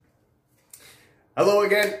Hello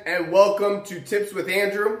again and welcome to Tips with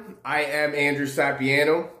Andrew. I am Andrew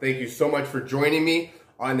Sapiano. Thank you so much for joining me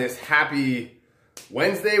on this happy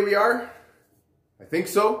Wednesday we are. I think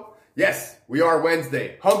so. Yes, we are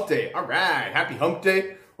Wednesday. Hump day. All right. Happy hump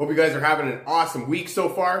day. Hope you guys are having an awesome week so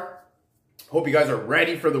far. Hope you guys are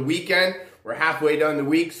ready for the weekend. We're halfway done the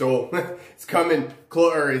week, so it's coming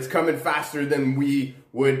faster than we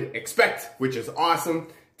would expect, which is awesome.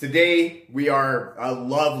 Today, we are a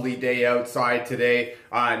lovely day outside today.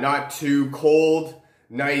 Not too cold,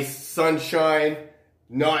 nice sunshine,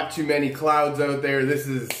 not too many clouds out there. This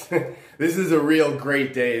is a real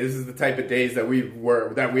great day. This is the type of days that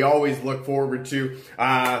we always look forward to.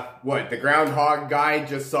 The groundhog guy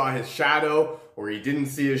just saw his shadow, or he didn't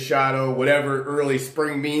see his shadow, whatever early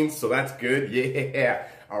spring means, so that's good. Yeah,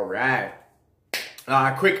 all right.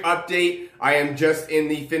 Quick update. I am just in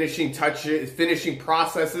the finishing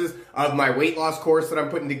processes of my weight loss course that I'm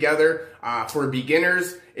putting together for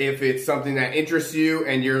beginners. If it's something that interests you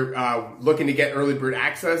and you're looking to get early bird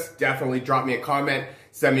access, definitely drop me a comment,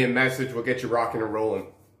 send me a message. We'll get you rocking and rolling.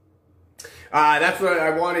 That's what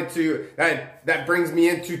I wanted to, that brings me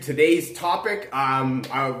into today's topic.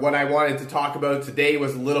 What I wanted to talk about today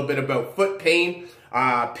was a little bit about foot pain,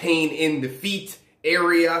 pain in the feet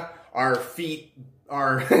area. Our feet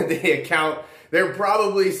are, they're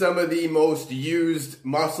probably some of the most used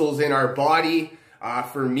muscles in our body.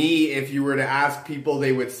 For me, if you were to ask people,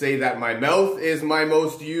 they would say that my mouth is my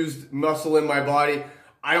most used muscle in my body.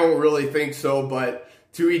 I don't really think so, but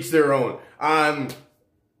to each their own.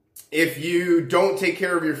 If you don't take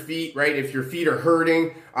care of your feet, right, if your feet are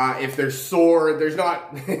hurting, if they're sore, there's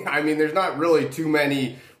not really too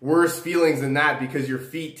many worse feelings than that, because your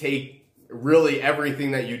feet take really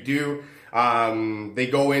everything that you do. They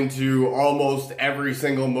go into almost every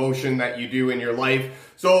single motion that you do in your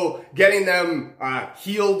life. So getting them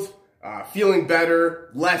healed, feeling better,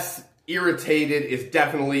 less irritated is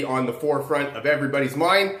definitely on the forefront of everybody's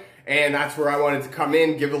mind. And that's where I wanted to come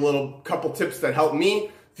in, give a couple tips that help me,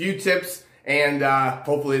 few tips, and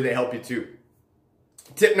hopefully they help you too.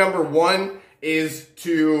 Tip number one is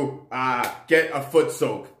to get a foot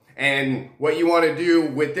soak. And what you want to do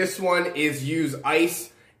with this one is use ice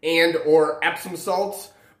and or Epsom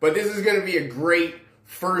salts. But this is going to be a great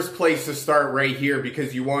first place to start right here,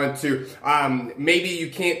 because you want to, maybe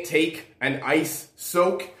you can't take an ice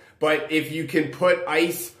soak, but if you can put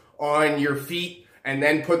ice on your feet and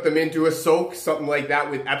then put them into a soak, something like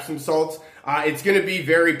that with Epsom salts, it's going to be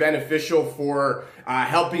very beneficial for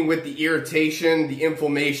helping with the irritation, the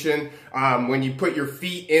inflammation. When you put your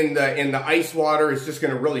feet in the ice water, it's just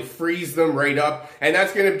going to really freeze them right up, and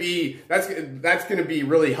that's going to be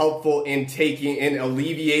really helpful in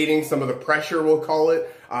alleviating some of the pressure, we'll call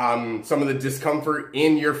it, some of the discomfort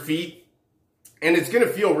in your feet. And it's going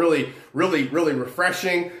to feel really, really, really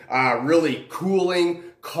refreshing, really cooling,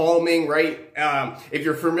 calming, right? If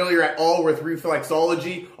you're familiar at all with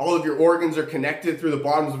reflexology, all of your organs are connected through the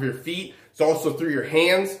bottoms of your feet. It's also through your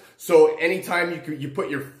hands. So anytime you put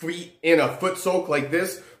your feet in a foot soak like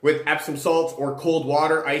this with Epsom salts or cold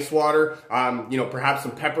water, ice water, perhaps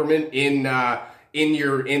some peppermint in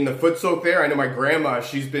the foot soak there. I know my grandma,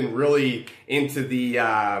 she's been really into the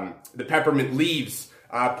peppermint leaves,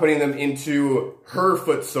 putting them into her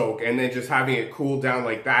foot soak and then just having it cool down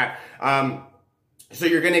like that. So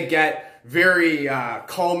you're going to get very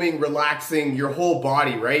calming, relaxing your whole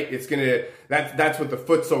body, right? That's what the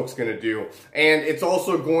foot soak's going to do. And it's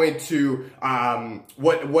also going to,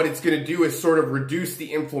 what it's going to do is sort of reduce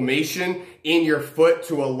the inflammation in your foot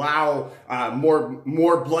to allow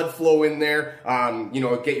more blood flow in there,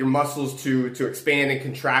 get your muscles to expand and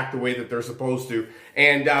contract the way that they're supposed to.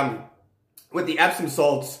 And with the Epsom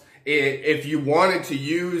salts, if you wanted to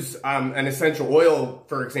use an essential oil,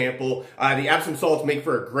 for example, the Epsom salts make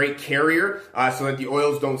for a great carrier, so that the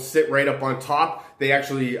oils don't sit right up on top. They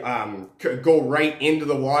actually go right into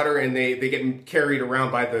the water, and they get carried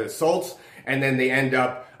around by the salts, and then they end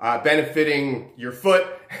up benefiting your foot.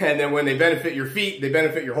 And then when they benefit your feet, they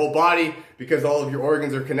benefit your whole body, because all of your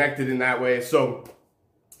organs are connected in that way. So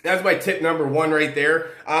that's my tip number one right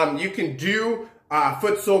there. You can do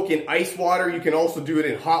foot soak in ice water. You can also do it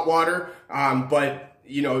in hot water, but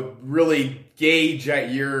really gauge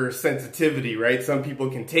at your sensitivity, right? Some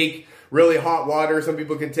people can take really hot water, some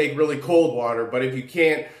people can take really cold water, but if you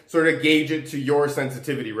can't, sort of gauge it to your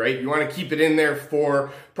sensitivity, right? You want to keep it in there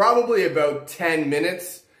for probably about 10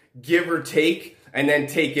 minutes, give or take, and then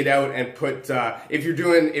take it out and put, if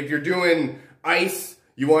you're doing ice,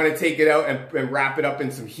 you want to take it out and wrap it up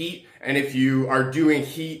in some heat. And if you are doing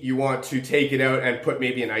heat, you want to take it out and put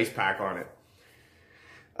maybe an ice pack on it.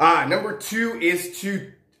 Number two is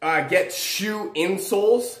to get shoe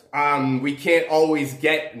insoles. We can't always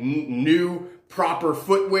get new proper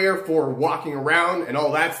footwear for walking around and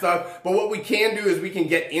all that stuff. But what we can do is we can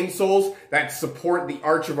get insoles that support the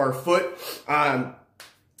arch of our foot.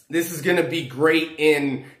 This is going to be great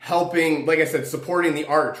in helping, like I said, supporting the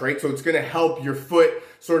arch, right? So it's going to help your foot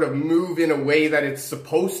sort of move in a way that it's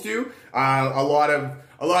supposed to. A lot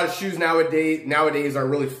of shoes nowadays are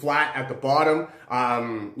really flat at the bottom,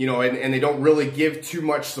 you know, and they don't really give too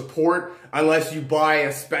much support unless you buy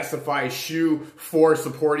a specified shoe for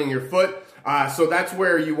supporting your foot. So that's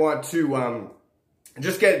where you want to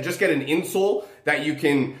just get an insole that you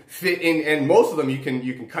can fit in, and most of them you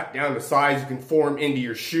can cut down the size, you can form into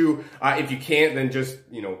your shoe. If you can't, then just,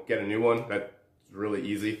 you know, get a new one. That's really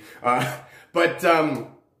easy. But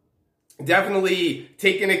definitely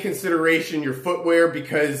take into consideration your footwear,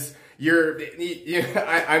 because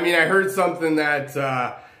I mean, I heard something that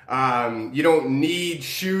you don't need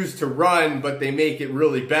shoes to run, but they make it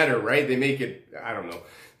really better, right? They make it, I don't know.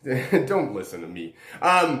 Don't listen to me.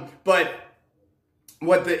 But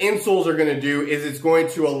what the insoles are going to do is it's going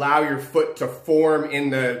to allow your foot to form in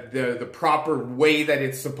the proper way that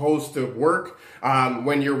it's supposed to work.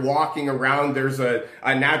 When you're walking around, there's a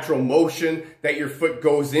natural motion that your foot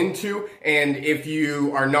goes into, and if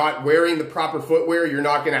you are not wearing the proper footwear, you're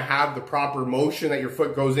not going to have the proper motion that your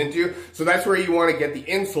foot goes into. So that's where you want to get the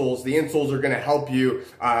insoles. The insoles are going to help you.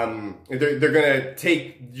 They're going to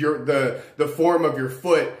take the form of your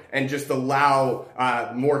foot and just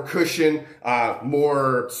allow more cushion,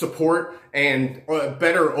 more support, and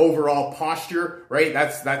better overall posture, right?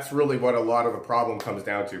 That's really what a lot of the problem comes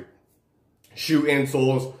down to. Shoe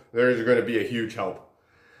insoles, they're going to be a huge help.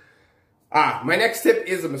 My next tip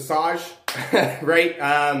is a massage, right?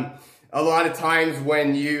 A lot of times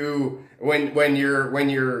when you're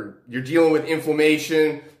dealing with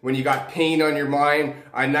inflammation, when you got pain on your mind,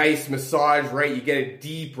 a nice massage, right? You get it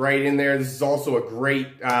deep right in there. This is also a great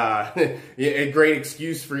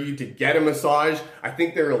excuse for you to get a massage. I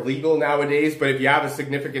think they're illegal nowadays, but if you have a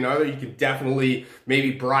significant other, you can definitely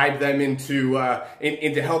maybe bribe them into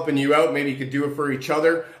helping you out. Maybe you could do it for each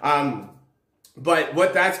other. But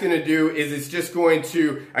what that's going to do is it's just going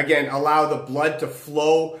to, again, allow the blood to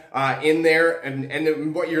flow in there.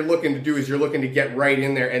 And what you're looking to do is you're looking to get right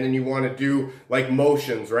in there. And then you want to do like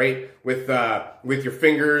motions, right? With your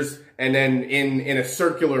fingers, and then in a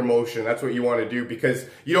circular motion. That's what you want to do, because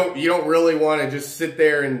you don't really want to just sit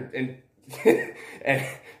there and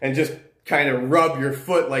just kind of rub your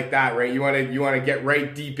foot like that, right? You want to get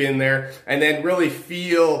right deep in there and then really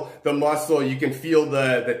feel the muscle. You can feel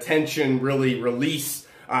the tension really release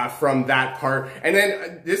from that part. And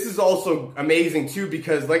then this is also amazing too,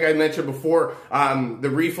 because like I mentioned before, the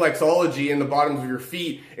reflexology in the bottoms of your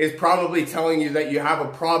feet is probably telling you that you have a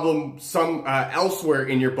problem elsewhere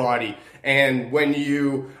in your body. And when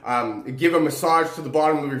you give a massage to the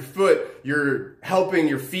bottom of your foot, you're helping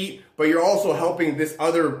your feet, but you're also helping this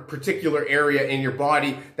other particular area in your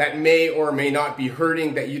body that may or may not be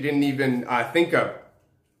hurting that you didn't even think of.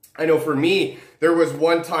 I know for me, there was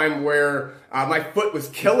one time where my foot was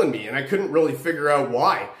killing me and I couldn't really figure out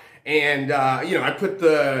why. And, you know, I put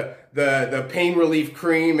the pain relief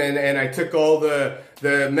cream and I took all the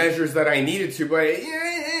measures that I needed to, but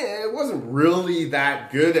it wasn't really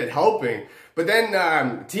that good at helping. But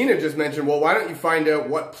then Tina just mentioned, well, why don't you find out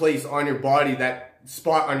what place on your body that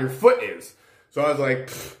spot on your foot is? So I was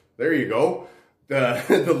like, there you go.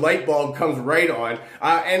 The light bulb comes right on.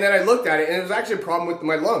 And then I looked at it, and it was actually a problem with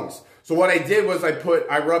my lungs. So what I did was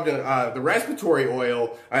I rubbed the respiratory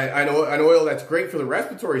oil, an oil that's great for the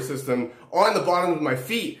respiratory system, on the bottom of my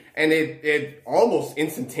feet, and it almost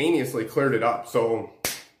instantaneously cleared it up. So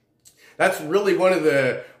that's really one of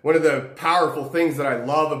the powerful things that I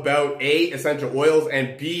love about A, essential oils,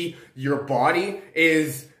 and B, your body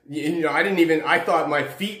is, you know, I thought my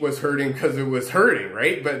feet was hurting because it was hurting,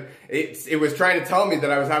 right? But it was trying to tell me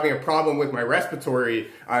that I was having a problem with my respiratory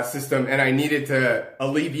system, and I needed to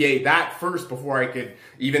alleviate that first before I could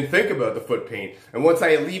even think about the foot pain. And once I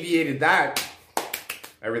alleviated that,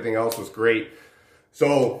 everything else was great.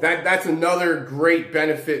 So that's another great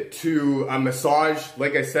benefit to a massage.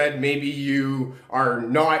 Like I said, maybe you are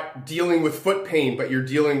not dealing with foot pain, but you're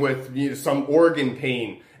dealing with, you know, some organ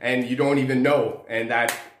pain, and you don't even know, and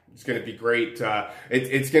that it's going to be great.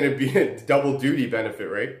 It's going to be a double duty benefit,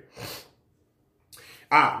 right?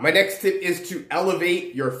 My next tip is to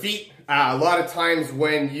elevate your feet. A lot of times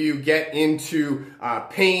when you get into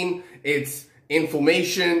pain, it's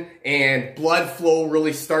inflammation, and blood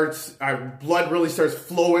really starts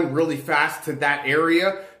flowing really fast to that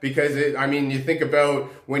area, because you think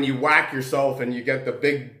about when you whack yourself and you get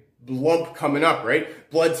the lump coming up, right?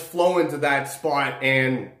 Blood's flowing to that spot,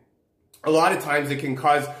 and a lot of times it can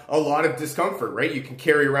cause a lot of discomfort, right? You can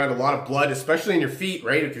carry around a lot of blood, especially in your feet,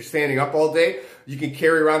 right? If you're standing up all day, you can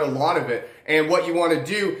carry around a lot of it. And what you want to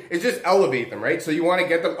do is just elevate them, right? So you want to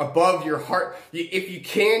get them above your heart. If you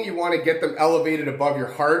can, you want to get them elevated above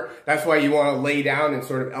your heart. That's why you want to lay down and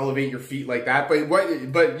sort of elevate your feet like that.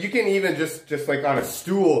 But you can even just like on a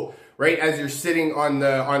stool, right? As you're sitting on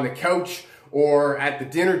the couch or at the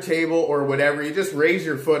dinner table or whatever, you just raise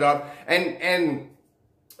your foot up, and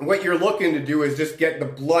what you're looking to do is just get the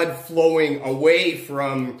blood flowing away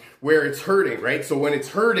from where it's hurting, right? So when it's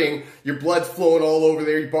hurting, your blood's flowing all over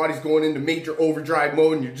there, your body's going into major overdrive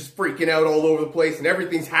mode, and you're just freaking out all over the place, and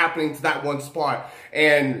everything's happening to that one spot.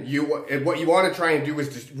 And what you want to try and do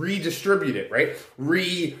is just redistribute it, right?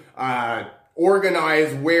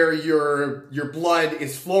 Organize where your blood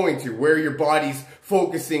is flowing to, where your body's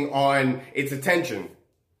focusing on its attention.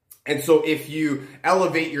 And so if you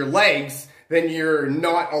elevate your legs, then you're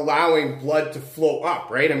not allowing blood to flow up,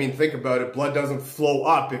 right? I mean, think about it. Blood doesn't flow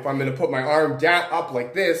up. If I'm going to put my arm down, up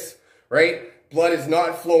like this, right? Blood is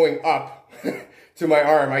not flowing up to my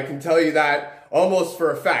arm. I can tell you that almost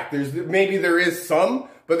for a fact. Maybe there is some,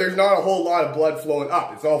 but there's not a whole lot of blood flowing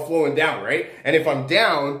up. It's all flowing down, right? And if I'm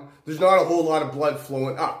down, there's not a whole lot of blood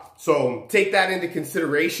flowing up. So take that into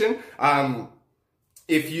consideration.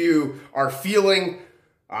 If you are feeling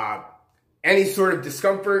any sort of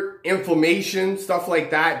discomfort, inflammation, stuff like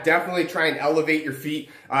that, definitely try and elevate your feet.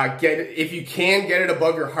 If you can, get it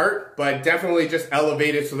above your heart, but definitely just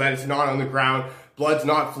elevate it so that it's not on the ground. Blood's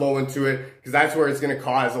not flowing to it, because that's where it's going to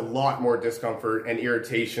cause a lot more discomfort and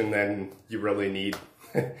irritation than you really need.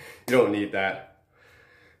 You don't need that.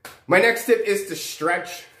 My next tip is to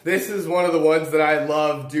stretch. This is one of the ones that I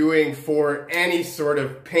love doing for any sort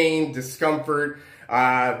of pain, discomfort,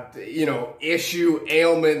 issue,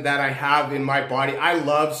 ailment that I have in my body. I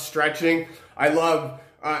love stretching. I love,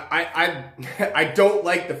 I don't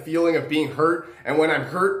like the feeling of being hurt. And when I'm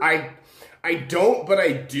hurt, I don't, but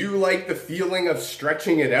I do like the feeling of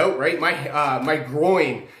stretching it out, right? My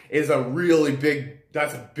groin is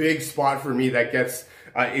that's a big spot for me that gets,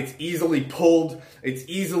 it's easily pulled. It's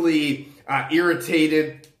easily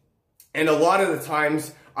irritated. And a lot of the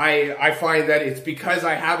times, I find that it's because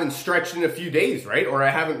I haven't stretched in a few days, right? Or I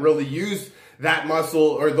haven't really used that muscle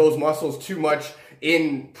or those muscles too much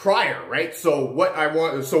in prior, right? So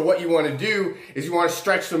what you want to do is you want to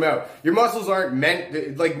stretch them out. Your muscles aren't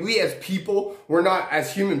meant, like we as people,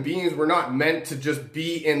 as human beings, we're not meant to just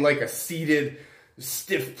be in like a seated,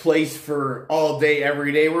 stiff place for all day,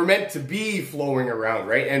 every day. We're meant to be flowing around,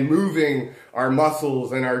 right? And moving our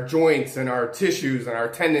muscles and our joints and our tissues and our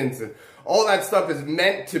tendons, and all that stuff is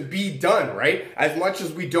meant to be done, right? As much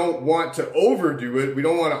as we don't want to overdo it, we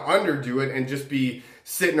don't want to underdo it and just be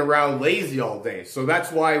sitting around lazy all day. So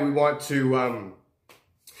that's why we want to,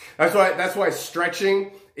 that's why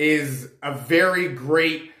stretching is a very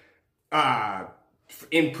great,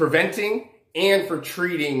 in preventing and for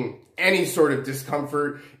treating any sort of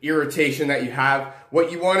discomfort, irritation that you have.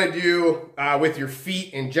 What you want to do with your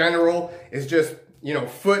feet in general is just,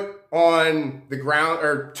 foot on the ground,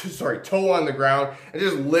 or toe on the ground, and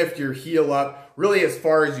just lift your heel up really as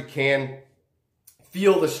far as you can.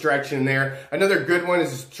 Feel the stretch in there. Another good one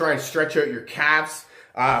is just try and stretch out your calves,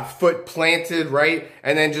 foot planted, right?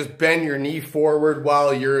 And then just bend your knee forward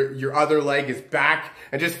while your other leg is back,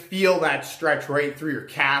 and just feel that stretch right through your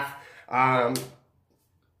calf.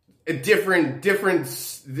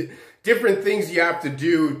 Different things you have to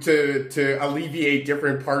do to alleviate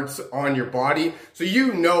different parts on your body. So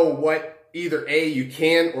you know what either A, you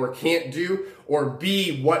can or can't do, or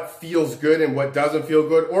B, what feels good and what doesn't feel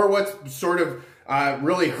good, or what's sort of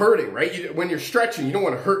really hurting, right? When you're stretching, you don't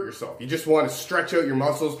want to hurt yourself. You just want to stretch out your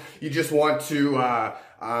muscles. You just want to,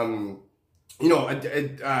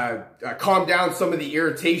 calm down some of the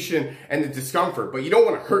irritation and the discomfort, but you don't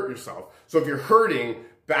want to hurt yourself. So if you're hurting,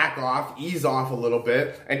 back off, ease off a little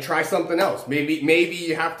bit, and try something else. Maybe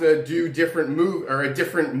you have to do different move or a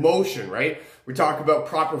different motion, right? We talk about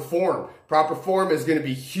proper form. Proper form is going to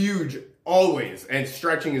be huge always, and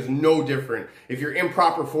stretching is no different. If you're in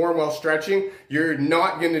proper form while stretching, you're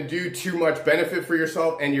not going to do too much benefit for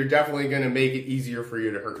yourself, and you're definitely going to make it easier for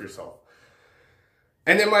you to hurt yourself.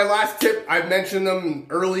 And then my last tip, I've mentioned them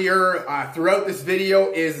earlier throughout this video,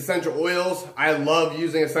 is essential oils. I love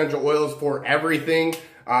using essential oils for everything,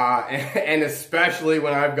 and especially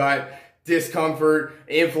when I've got discomfort,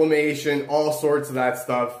 inflammation, all sorts of that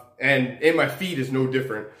stuff. And in my feet is no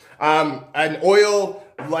different. An oil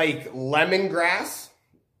like lemongrass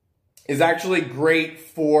is actually great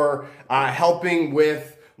for helping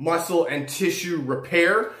with muscle and tissue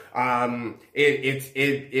repair.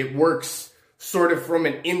 It works sort of from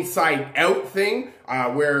an inside out thing,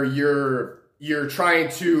 where you're trying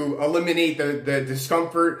to eliminate the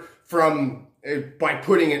discomfort from by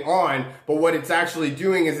putting it on, but what it's actually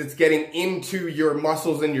doing is it's getting into your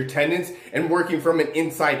muscles and your tendons and working from an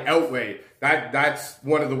inside out way. That's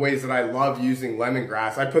one of the ways that I love using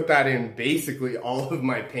lemongrass. I put that in basically all of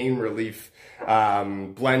my pain relief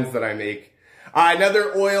blends that I make.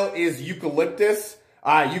 Another oil is eucalyptus.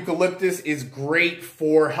 Eucalyptus is great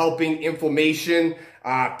for helping inflammation,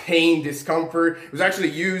 pain, discomfort. It was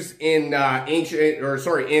actually used in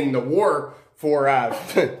in the war for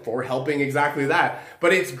for helping exactly that.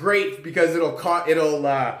 But it's great because it'll cause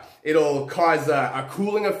a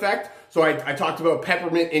cooling effect. So I talked about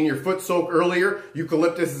peppermint in your foot soak earlier.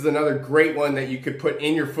 Eucalyptus is another great one that you could put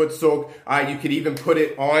in your foot soak. You could even put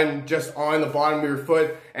it just on the bottom of your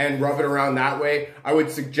foot and rub it around that way. I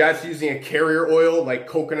would suggest using a carrier oil like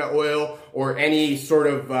coconut oil or any sort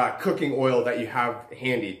of cooking oil that you have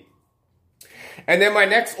handy. And then my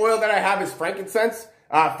next oil that I have is frankincense.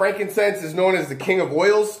 Frankincense is known as the king of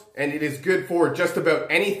oils, and it is good for just about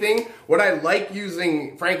anything. What I like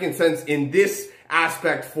using frankincense in this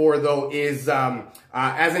aspect for, though, is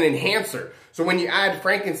as an enhancer. So when you add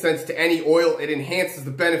frankincense to any oil, it enhances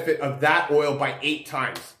the benefit of that oil by 8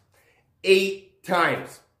 times. 8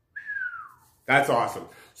 times. That's awesome.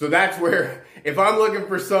 So that's where, if I'm looking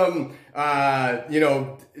for some,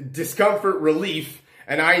 discomfort relief,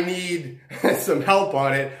 and I need some help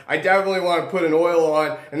on it, I definitely want to put an oil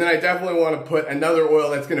on, and then I definitely want to put another oil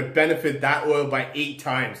that's going to benefit that oil by 8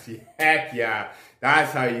 times. Heck yeah.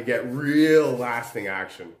 That's how you get real lasting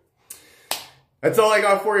action. That's all I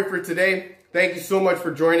got for you for today. Thank you so much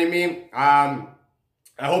for joining me. I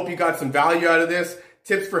hope you got some value out of this.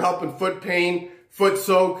 Tips for helping foot pain, foot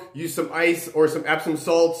soak, use some ice or some Epsom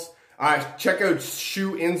salts. Check out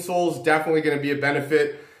shoe insoles, definitely going to be a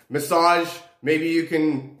benefit. Massage, maybe you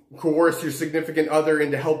can coerce your significant other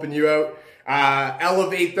into helping you out.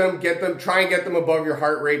 Elevate them, try and get them above your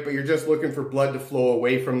heart rate, but you're just looking for blood to flow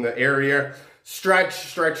away from the area.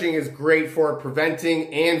 Stretching is great for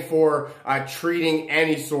preventing and for treating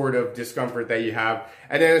any sort of discomfort that you have.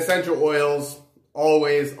 And then essential oils,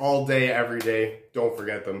 always, all day, every day. Don't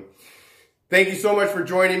forget them. Thank you so much for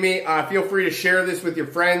joining me. Feel free to share this with your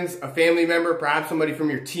friends, a family member, perhaps somebody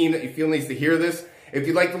from your team that you feel needs to hear this. If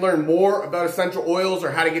you'd like to learn more about essential oils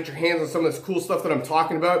or how to get your hands on some of this cool stuff that I'm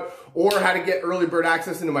talking about, or how to get early bird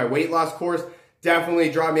access into my weight loss course, definitely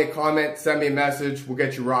drop me a comment, send me a message. We'll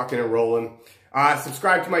get you rocking and rolling.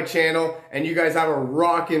 Subscribe to my channel, and you guys have a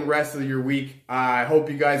rocking rest of your week. I hope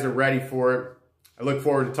you guys are ready for it. I look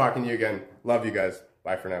forward to talking to you again. Love you guys.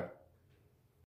 Bye for now.